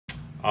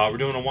We're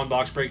doing a one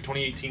box break,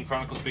 2018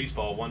 Chronicles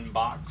Baseball, one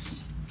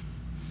box.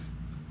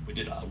 We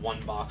did a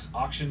one box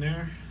auction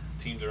there.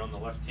 Teams are on the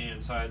left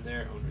hand side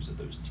there. Owners of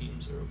those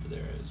teams are over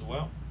there as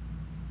well.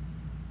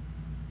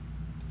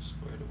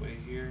 Squared away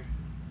here.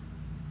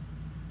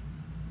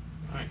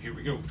 Alright, here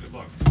we go. Good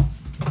luck.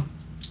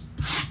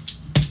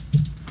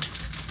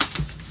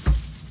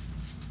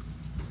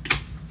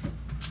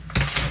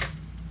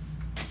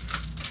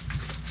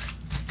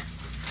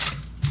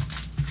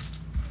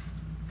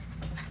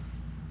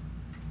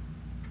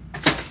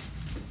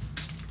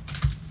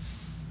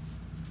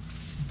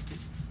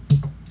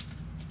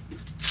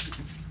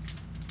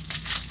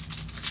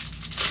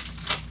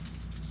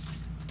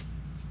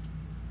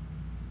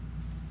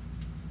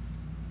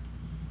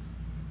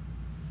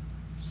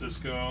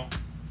 Cisco,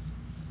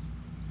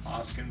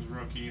 Hoskins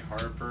rookie,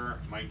 Harper,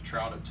 Mike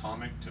Trout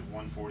atomic to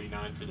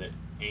 149 for the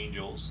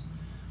Angels,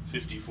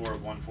 54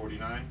 of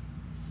 149.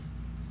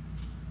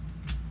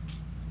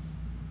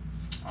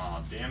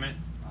 Aw, damn it.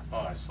 I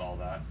thought I saw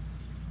that.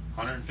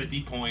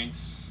 150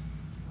 points.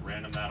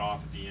 Random that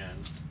off at the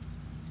end.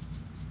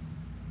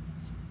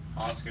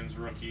 Hoskins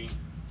rookie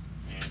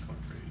and Clint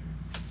Frazier.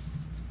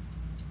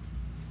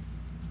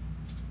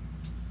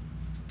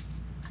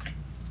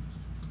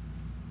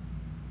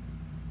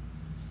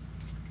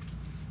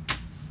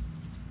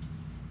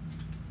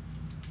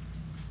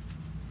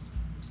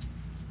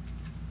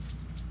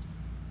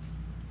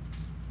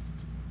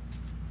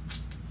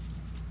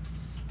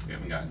 We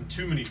haven't gotten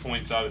too many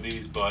points out of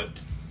these, but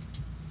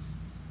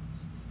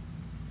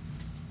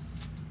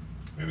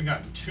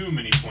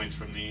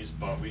from these,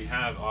 but we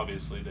have,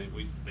 obviously,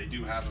 they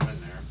do have them in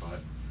there, but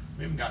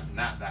we haven't gotten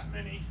that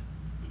many,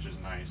 which is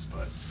nice.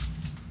 But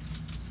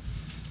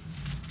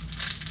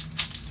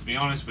to be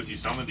honest with you,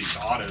 some of these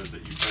autos that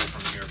you pull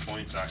from here,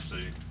 points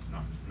actually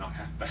not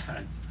half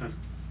bad.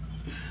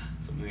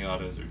 Some of the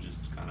autos are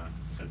just kind of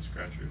head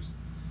scratchers.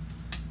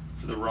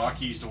 For the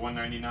Rockies to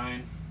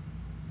 199,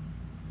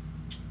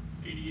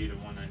 88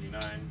 of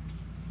 199.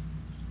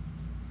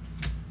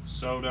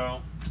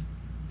 Soto.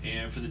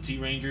 And for the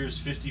T-Rangers,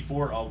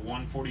 54 of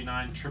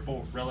 149,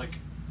 triple relic,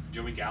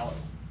 Joey Gallo.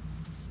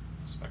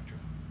 Spectra.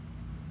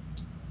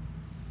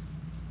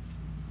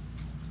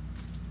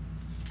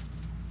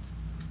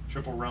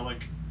 Triple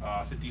relic,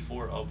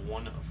 54 of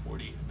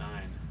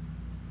 149.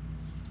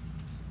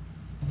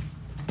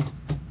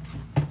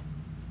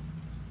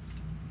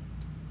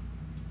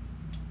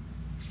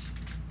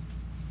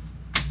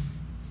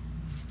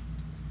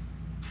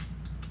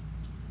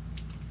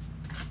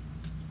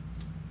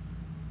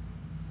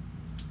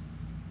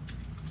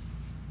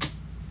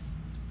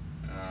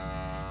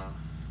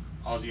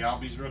 Ozzy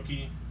Albies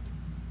rookie.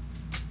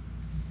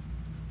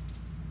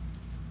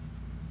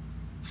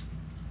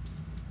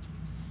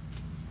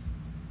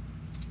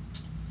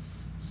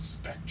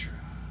 Spectra.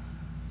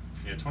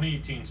 Yeah,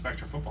 2018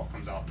 Spectra football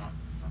comes out not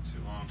too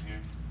long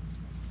here.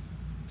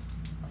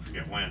 I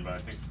forget when, but I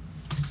think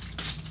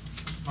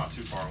not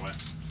too far away.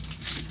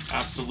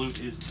 Absolute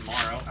is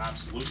tomorrow.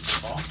 Absolute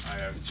football.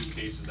 I have 2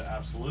 cases of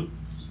Absolute.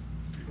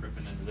 Be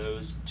ripping into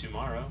those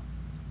tomorrow.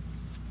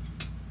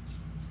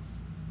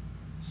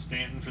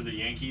 Stanton for the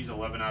Yankees,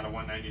 11 out of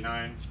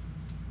 199.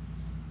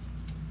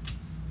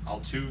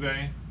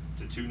 Altuve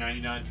to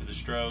 299 for the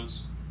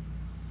Stros,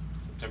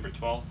 September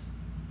 12th.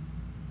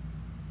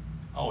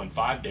 Oh, in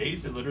 5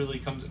 days? It literally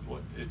comes.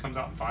 It comes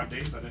out in 5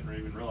 days? I didn't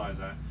even realize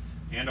that.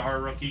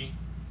 Andahar rookie.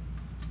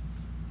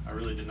 I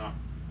really did not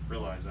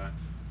realize that.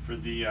 For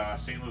the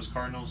St. Louis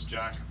Cardinals,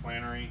 Jack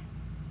Flannery,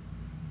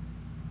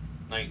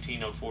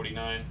 19 of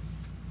 49.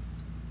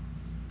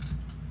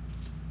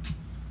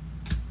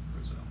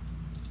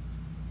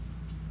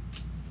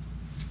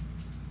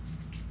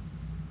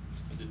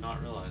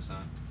 Not realize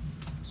that.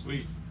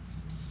 Sweet.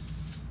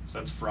 So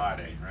that's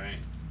Friday, right?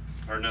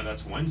 Or no,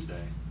 that's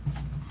Wednesday.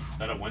 Is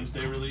that a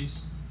Wednesday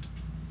release?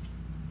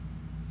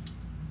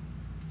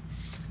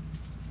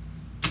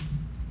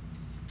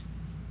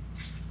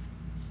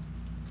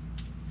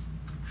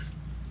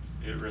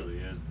 It really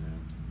is, man.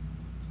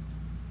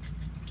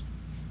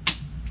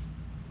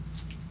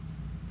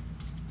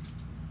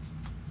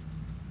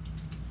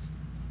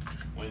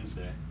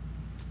 Wednesday.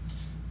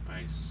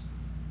 Nice.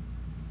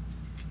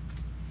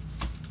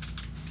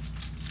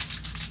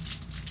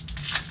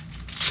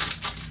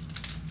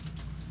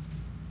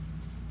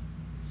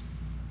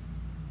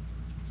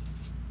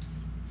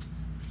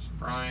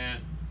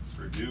 Bryant,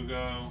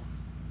 Verdugo,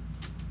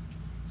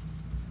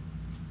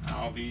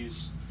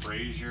 Albies,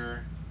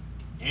 Frazier,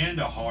 and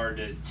a hard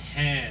to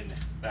 10.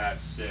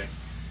 That's sick.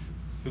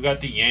 Who got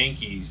the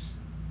Yankees?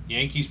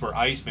 Yankees were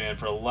Iceman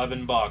for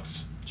 11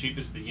 bucks.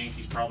 Cheapest the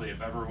Yankees probably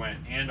have ever went.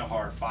 And a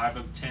hard 5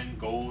 of 10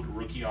 gold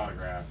rookie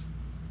autograph.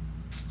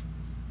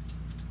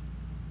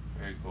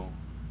 Very cool.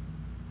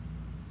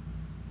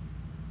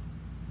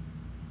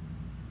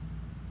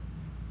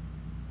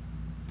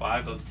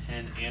 Five of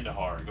 10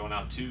 Andahar going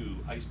out to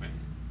Iceman.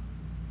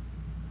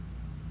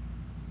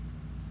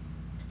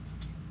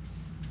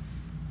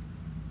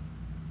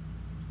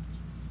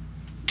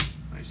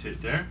 Nice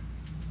hit there.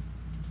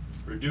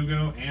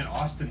 Verdugo and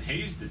Austin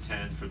Hayes to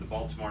 10 for the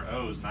Baltimore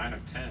O's, 9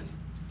 of 10.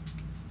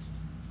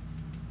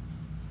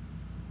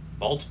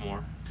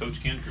 Baltimore,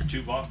 Coach Ken for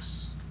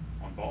 $2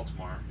 on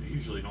Baltimore. They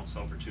usually don't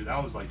sell for 2.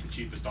 That was like the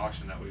cheapest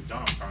auction that we've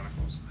done on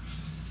Chronicles.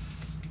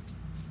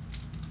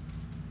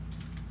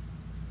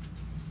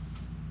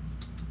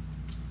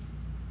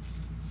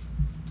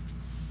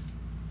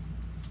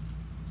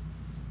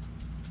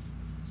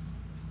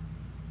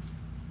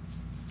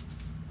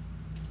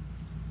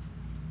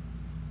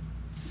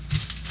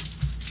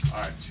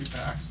 Alright, 2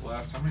 packs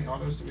left. How many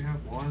autos do we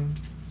have? 1.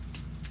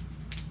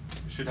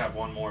 We should have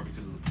 1 more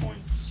because of the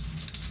points.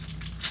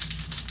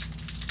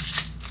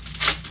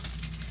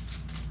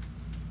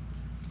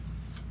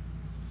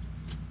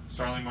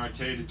 Starling Marte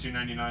to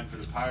 $2.99 for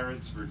the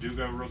Pirates.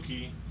 Verdugo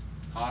rookie.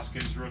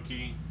 Hoskins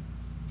rookie.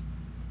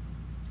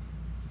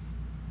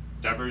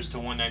 Devers to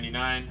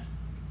 $1.99.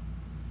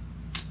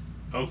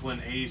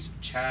 Oakland A's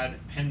Chad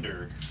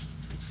Pinder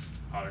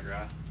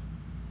autograph.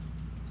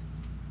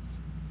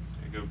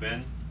 There you go,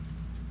 Ben.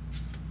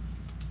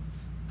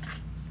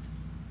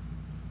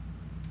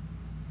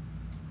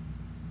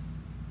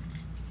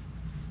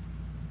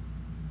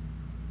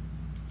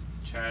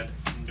 Chad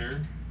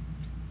Pinder.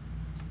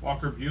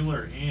 Walker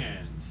Buehler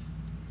and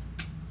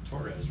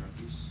Torres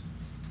rookies.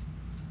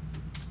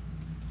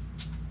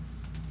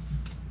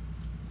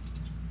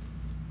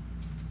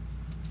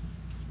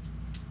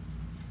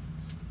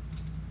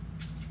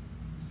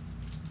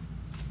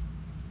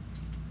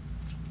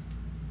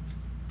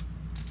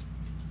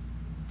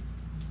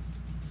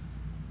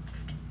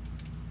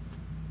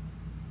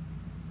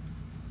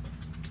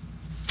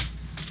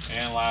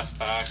 And last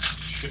pack,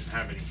 shouldn't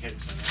have any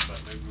hits in it,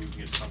 but maybe we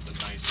can get something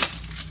nice,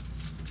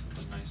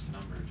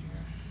 numbered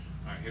here.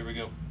 All right, here we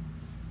go.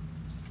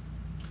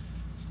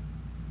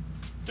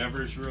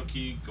 Devers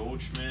rookie,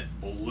 Goldschmidt,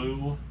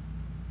 blue,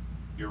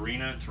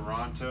 Urena,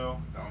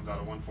 Toronto. That one's out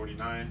of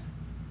 149.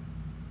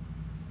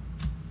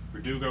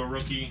 Verdugo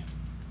rookie.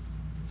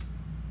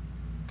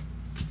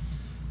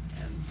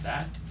 And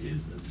that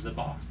is the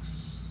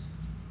box.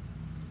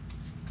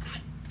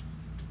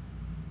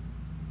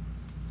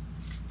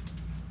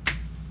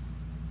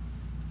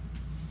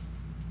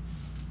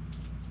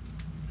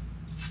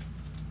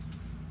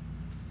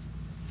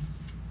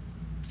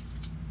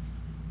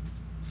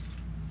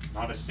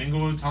 Not a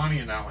single Ohtani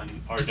in that one,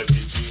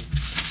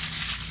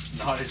 RWG.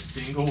 Not a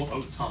single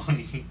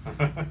Ohtani.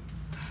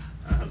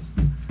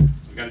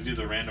 We got to do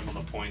the random on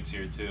the points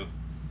here too.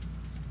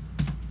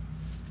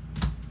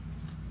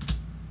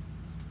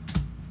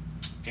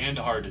 And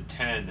hard to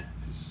 10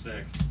 is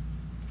sick.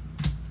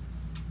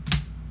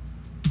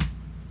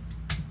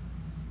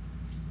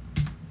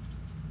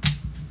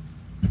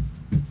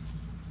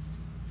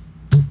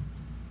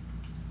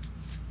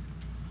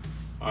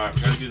 All right,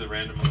 we got to do the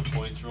random on the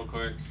points real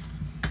quick.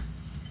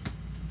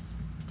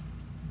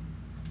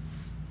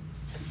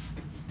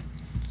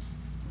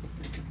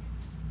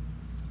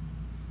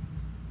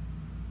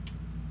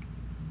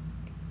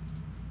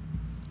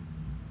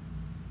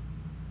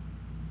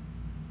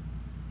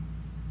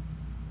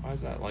 Why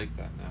is that like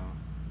that now?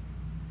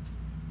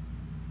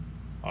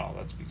 Oh,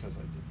 that's because I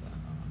did that.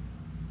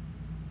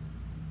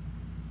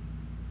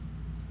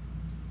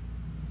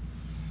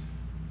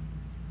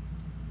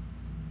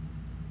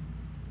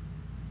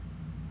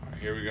 All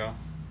right, here we go.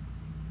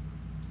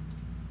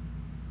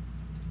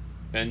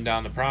 Then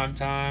down to prime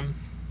time.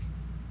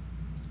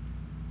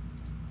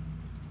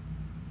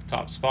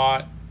 Top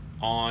spot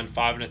on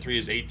 5 and a 3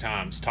 is 8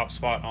 times. Top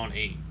spot on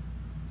 8.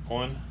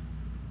 1,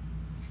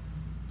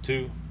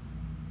 2,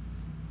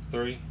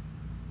 3,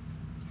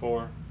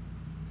 4,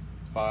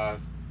 5,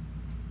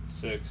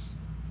 6,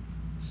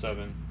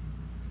 7,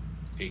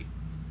 8.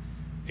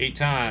 8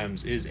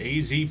 times is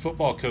AZ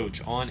football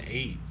coach on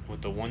 8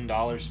 with the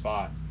 $1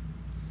 spot.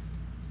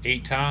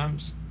 8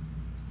 times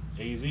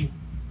AZ.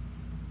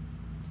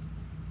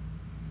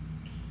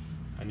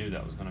 I knew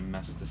that was going to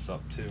mess this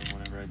up too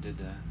whenever I did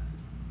that.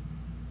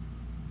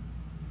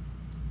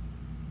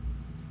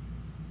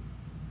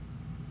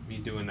 Me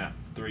doing that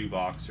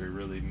 3-boxer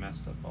really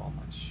messed up all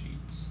my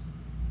sheets.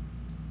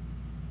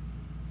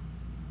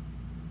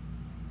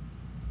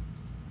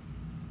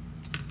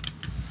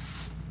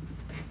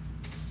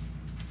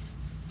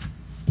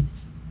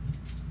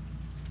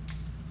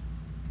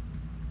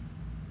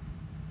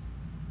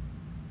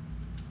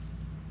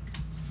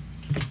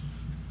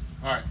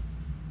 Alright,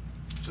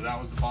 so that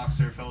was the box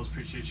there, fellas.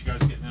 Appreciate you guys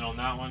getting in on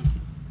that one.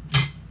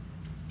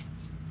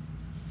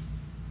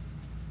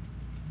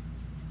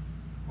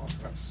 Oh, I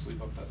forgot to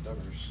sleeve up that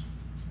Devers.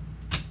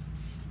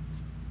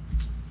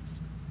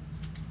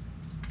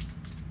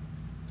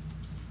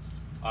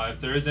 If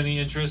there is any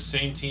interest,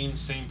 same team,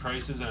 same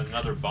prices, and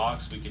another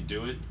box, we could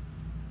do it.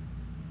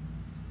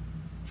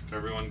 If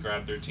everyone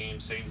grabbed their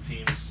team, same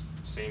teams,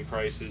 same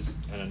prices,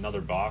 and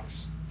another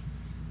box.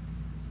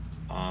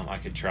 I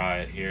could try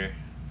it here,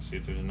 see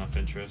if there's enough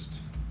interest.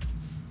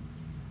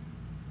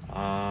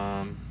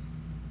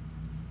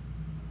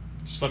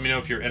 Just let me know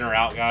if you're in or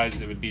out, guys.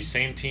 It would be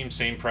same team,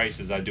 same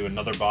prices. I'd do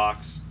another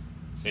box,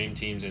 same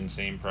teams and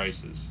same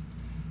prices.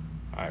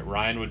 All right,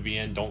 Ryan would be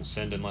in. Don't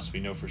send unless we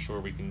know for sure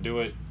we can do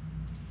it.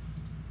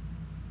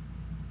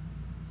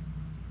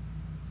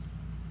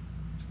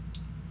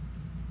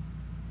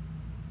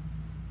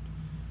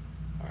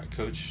 All right,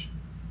 Coach.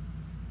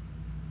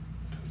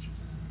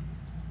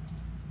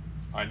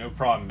 All right, no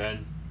problem,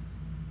 Ben.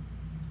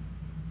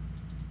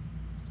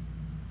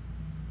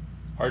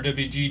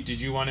 RWG,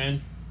 did you want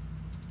in?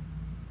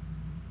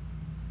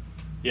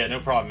 Yeah, no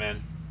problem,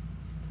 man.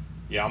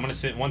 Yeah, I'm gonna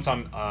send once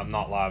I'm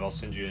not live. I'll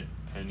send you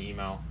an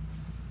email.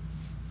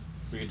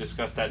 We can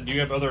discuss that. Do you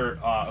have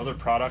other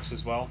products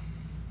as well?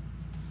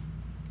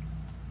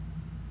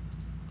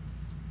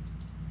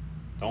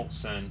 Don't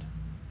send.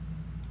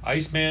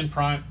 Iceman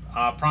Prime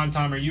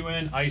Time. Are you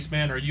in?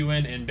 Iceman, are you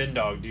in? And Ben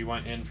Dog, do you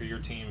want in for your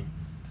team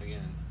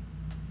again?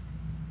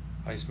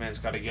 Iceman's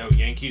got to go.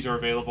 Yankees are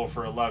available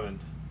for 11.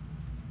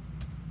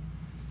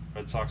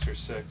 Red Sox are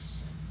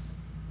 6.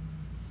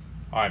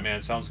 All right,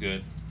 man. Sounds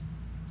good.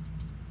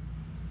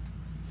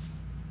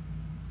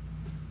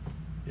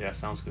 Yeah,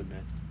 sounds good,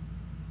 man.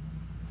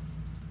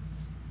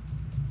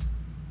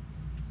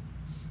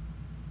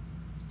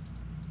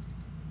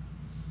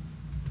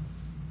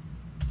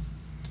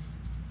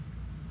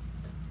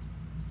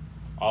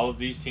 All of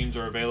these teams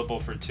are available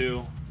for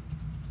 2.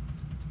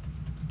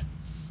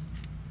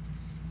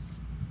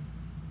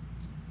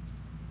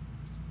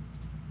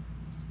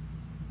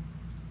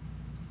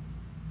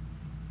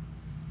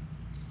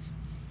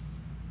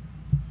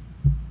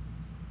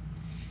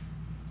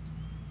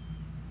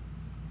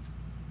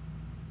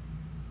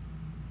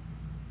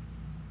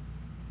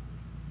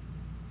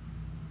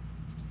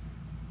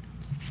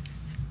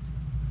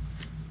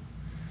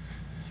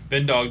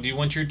 Ben Dog, do you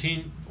want your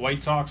team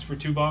White Sox for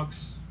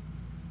 $2?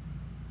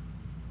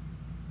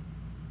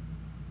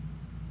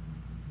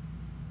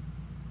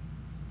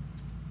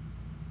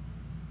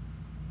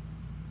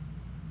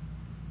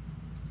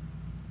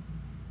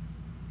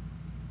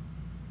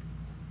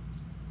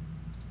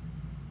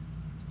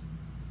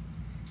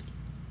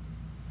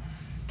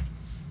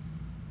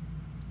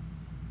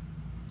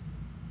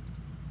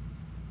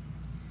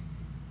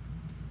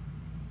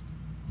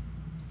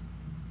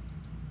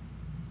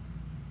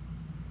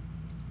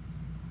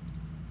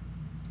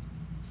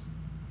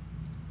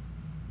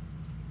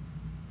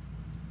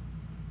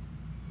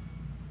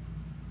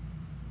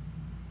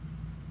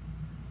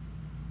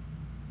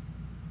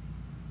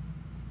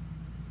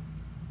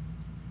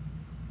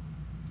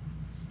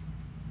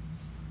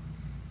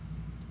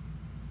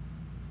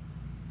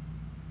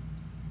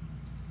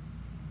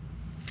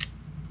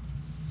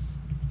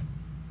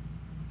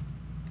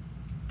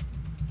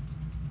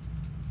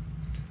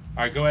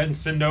 All right, go ahead and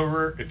send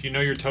over. If you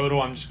know your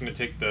total, I'm just going to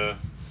take the.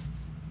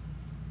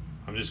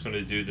 I'm just going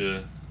to do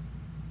the.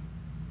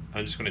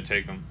 I'm just going to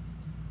take them.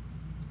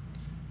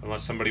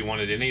 Unless somebody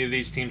wanted any of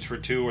these teams for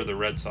 2 or the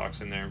Red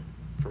Sox in there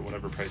for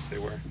whatever price they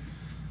were.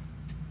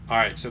 All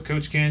right, so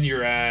Coach Ken,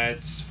 you're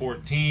at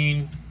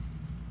 14.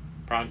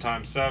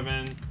 Primetime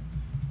 7.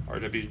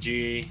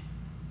 RWG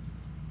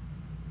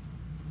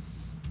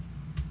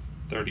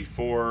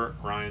 34.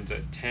 Ryan's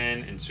at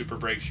 10. And Super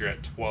Breaks, you're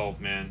at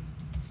 12, man.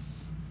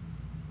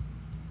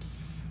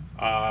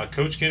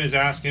 Coach Ken is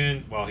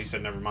asking, well, he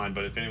said never mind,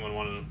 but if anyone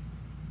wanted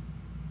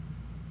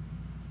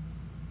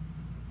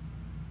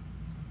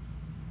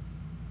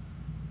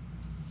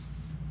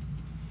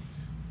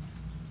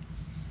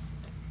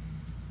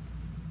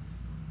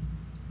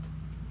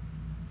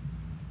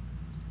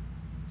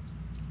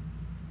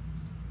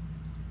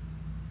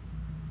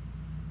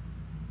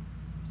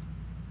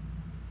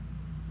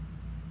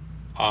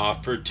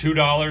for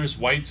 $2,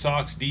 White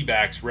Sox,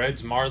 D-backs,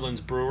 Reds,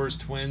 Marlins, Brewers,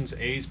 Twins,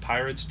 A's,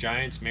 Pirates,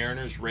 Giants,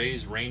 Mariners,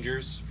 Rays,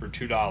 Rangers for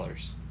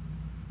 $2.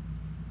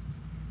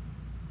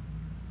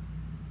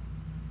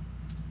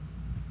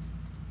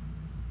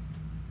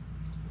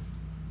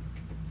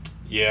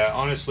 Yeah,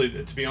 honestly,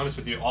 to be honest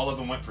with you, all of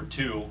them went for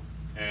 2,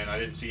 and I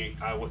didn't see.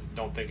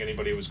 Don't think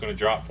anybody was going to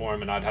drop for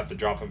them, and I'd have to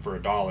drop them for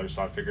 $1.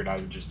 So I figured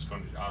I'm just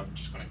going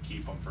to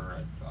keep them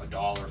for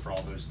 $1 for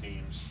all those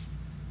teams.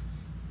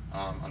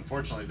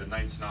 Unfortunately, the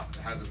night's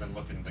hasn't been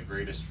looking the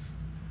greatest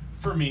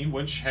for me,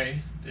 which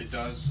hey, it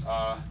does.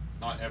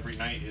 Not every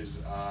night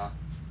is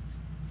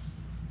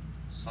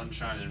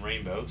sunshine and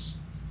rainbows.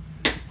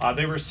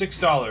 They were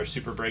 $6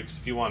 Super Breaks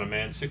if you want them,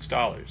 man.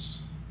 $6.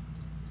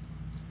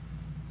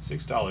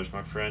 $6,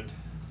 my friend.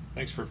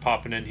 Thanks for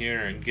popping in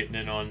here and getting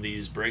in on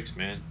these breaks,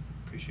 man.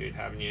 Appreciate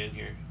having you in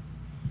here.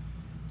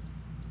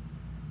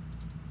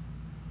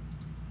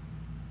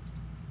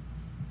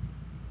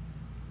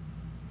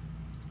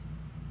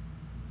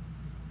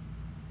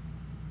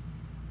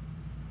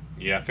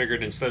 Yeah, I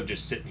figured instead of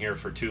just sitting here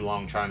for too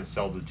long trying to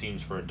sell the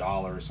teams for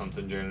 $1 or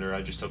something, Janitor,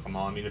 I just took them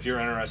all. I mean, if you're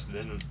interested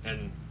in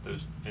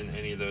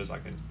any of those, I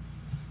can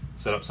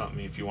set up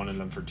something if you wanted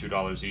them for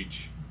 $2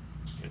 each.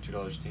 You know,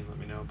 $2 a team, let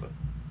me know. But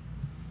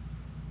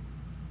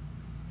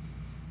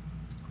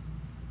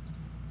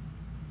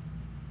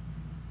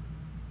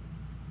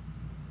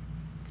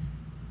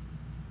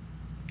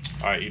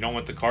all right, you don't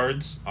want the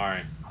cards? All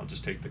right, I'll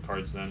just take the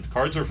cards then.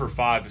 Cards are for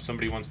 $5 if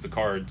somebody wants the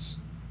cards.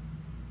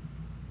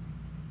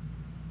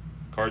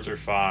 Cards are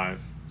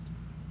 5.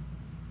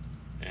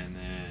 And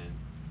then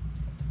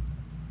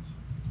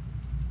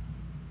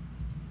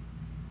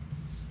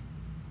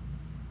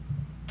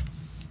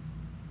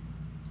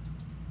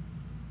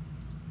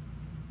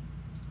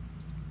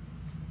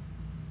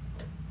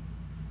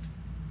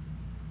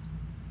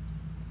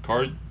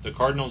the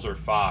Cardinals are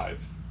 5.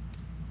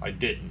 I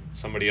didn't.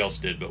 Somebody else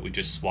did, but we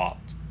just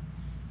swapped.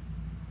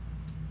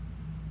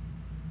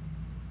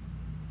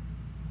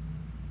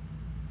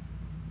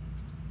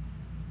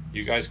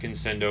 You guys can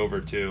send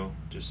over too,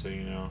 just so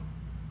you know.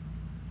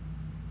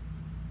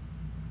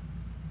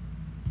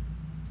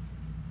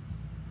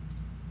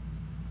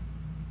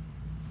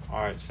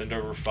 Alright, send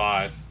over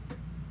 5.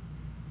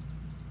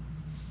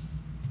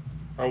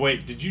 Or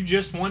wait, did you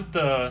just want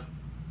the...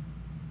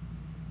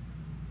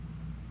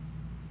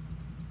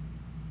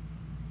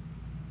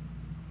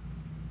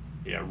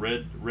 Yeah,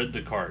 read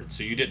the cards.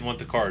 So you didn't want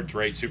the cards,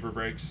 right, Super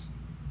Breaks?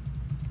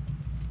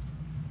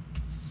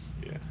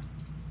 Yeah.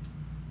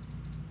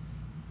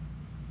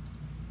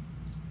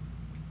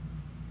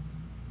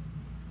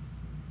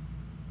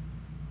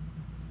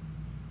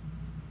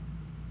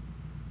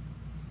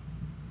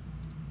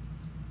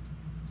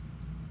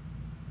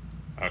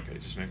 Okay,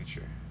 just making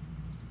sure.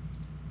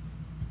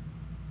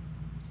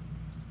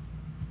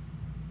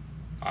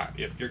 Alright,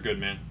 yep, you're good,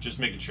 man. Just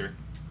making sure.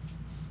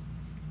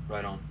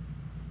 Right on.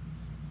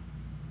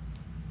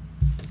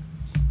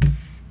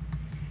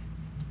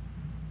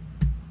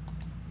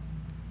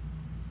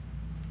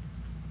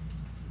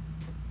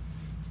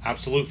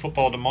 Absolute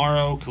football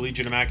tomorrow.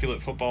 Collegiate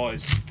Immaculate football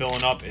is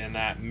filling up, and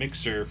that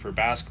mixer for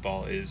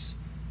basketball is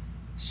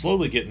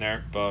slowly getting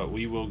there, but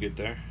we will get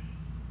there.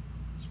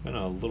 It's been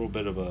a little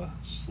bit of a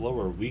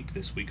slower week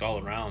this week all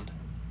around.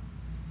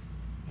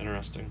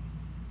 Interesting.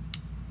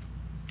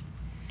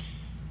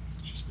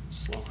 It's just been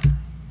slower.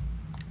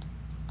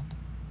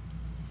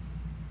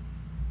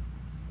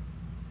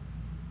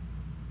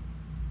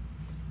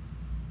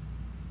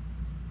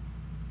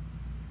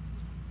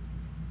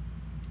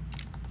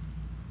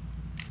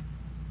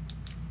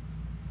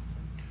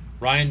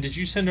 Ryan, did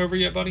you send over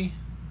yet, buddy?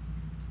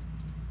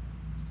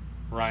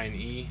 Ryan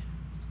E.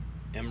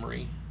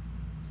 Emery.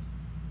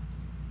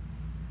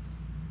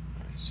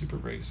 Alright, Super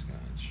Breaks got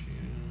you.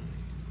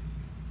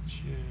 Got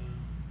you.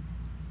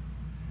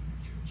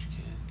 Coach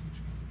Ken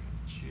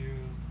got you.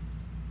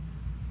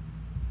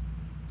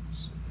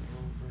 Send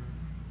over.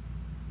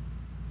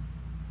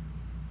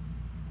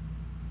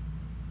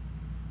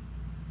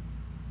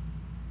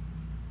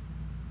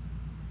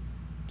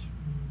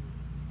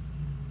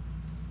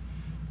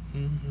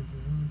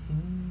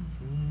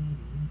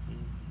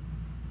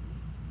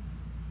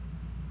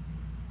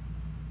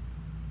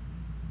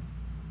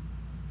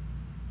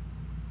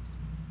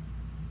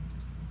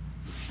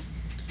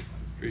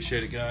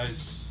 Appreciate it,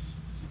 guys.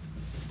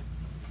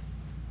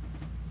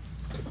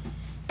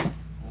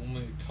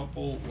 Only a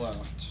couple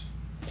left.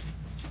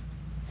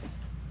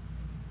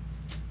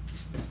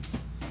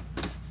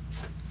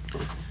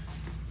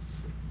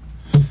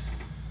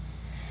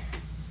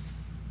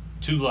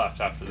 Two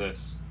left after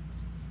this.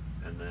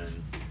 And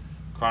then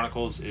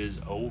Chronicles is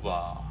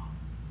over.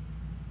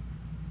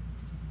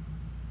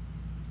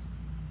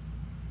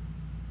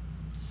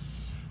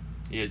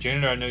 Yeah,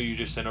 Janitor, I know you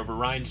just sent over.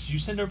 Ryan, did you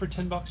send over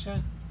 $10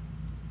 yet?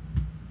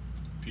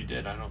 If you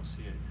did, I don't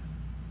see it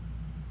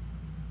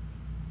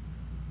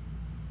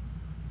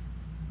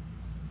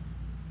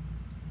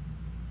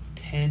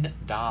yet. $10.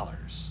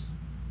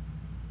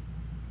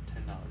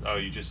 Oh,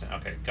 you just sent.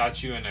 Okay,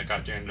 got you, and I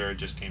got Janitor. It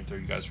just came through.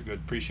 You guys are good.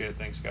 Appreciate it.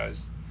 Thanks,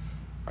 guys.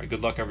 All right,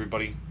 good luck,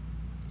 everybody.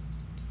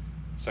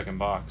 Second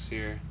box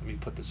here. Let me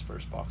put this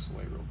first box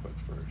away real quick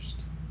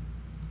first.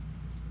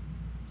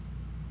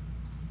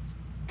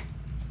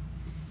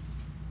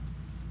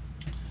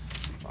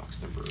 Box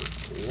number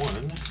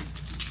 1.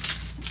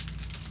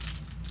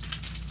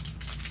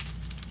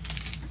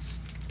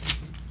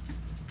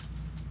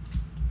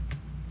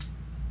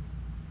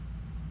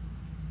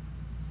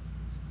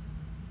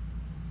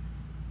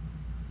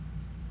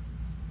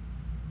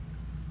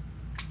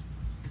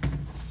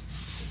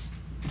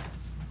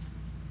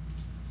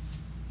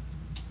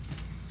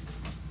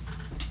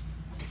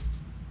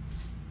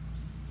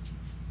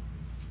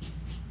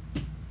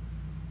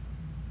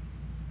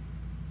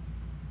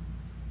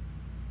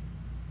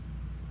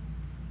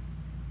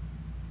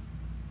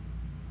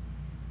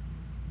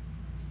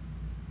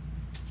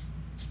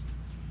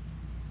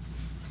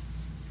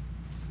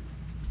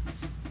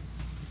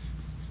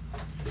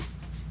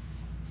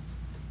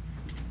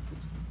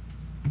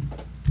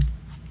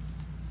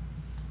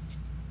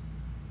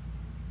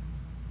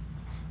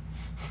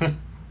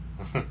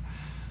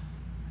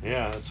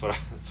 Yeah, that's what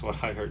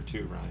I heard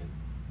too, Ryan.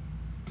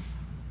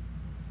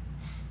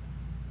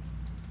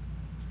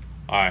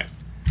 All right,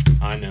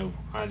 I know,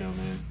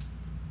 man.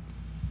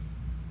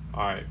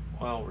 All right,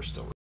 well, we're still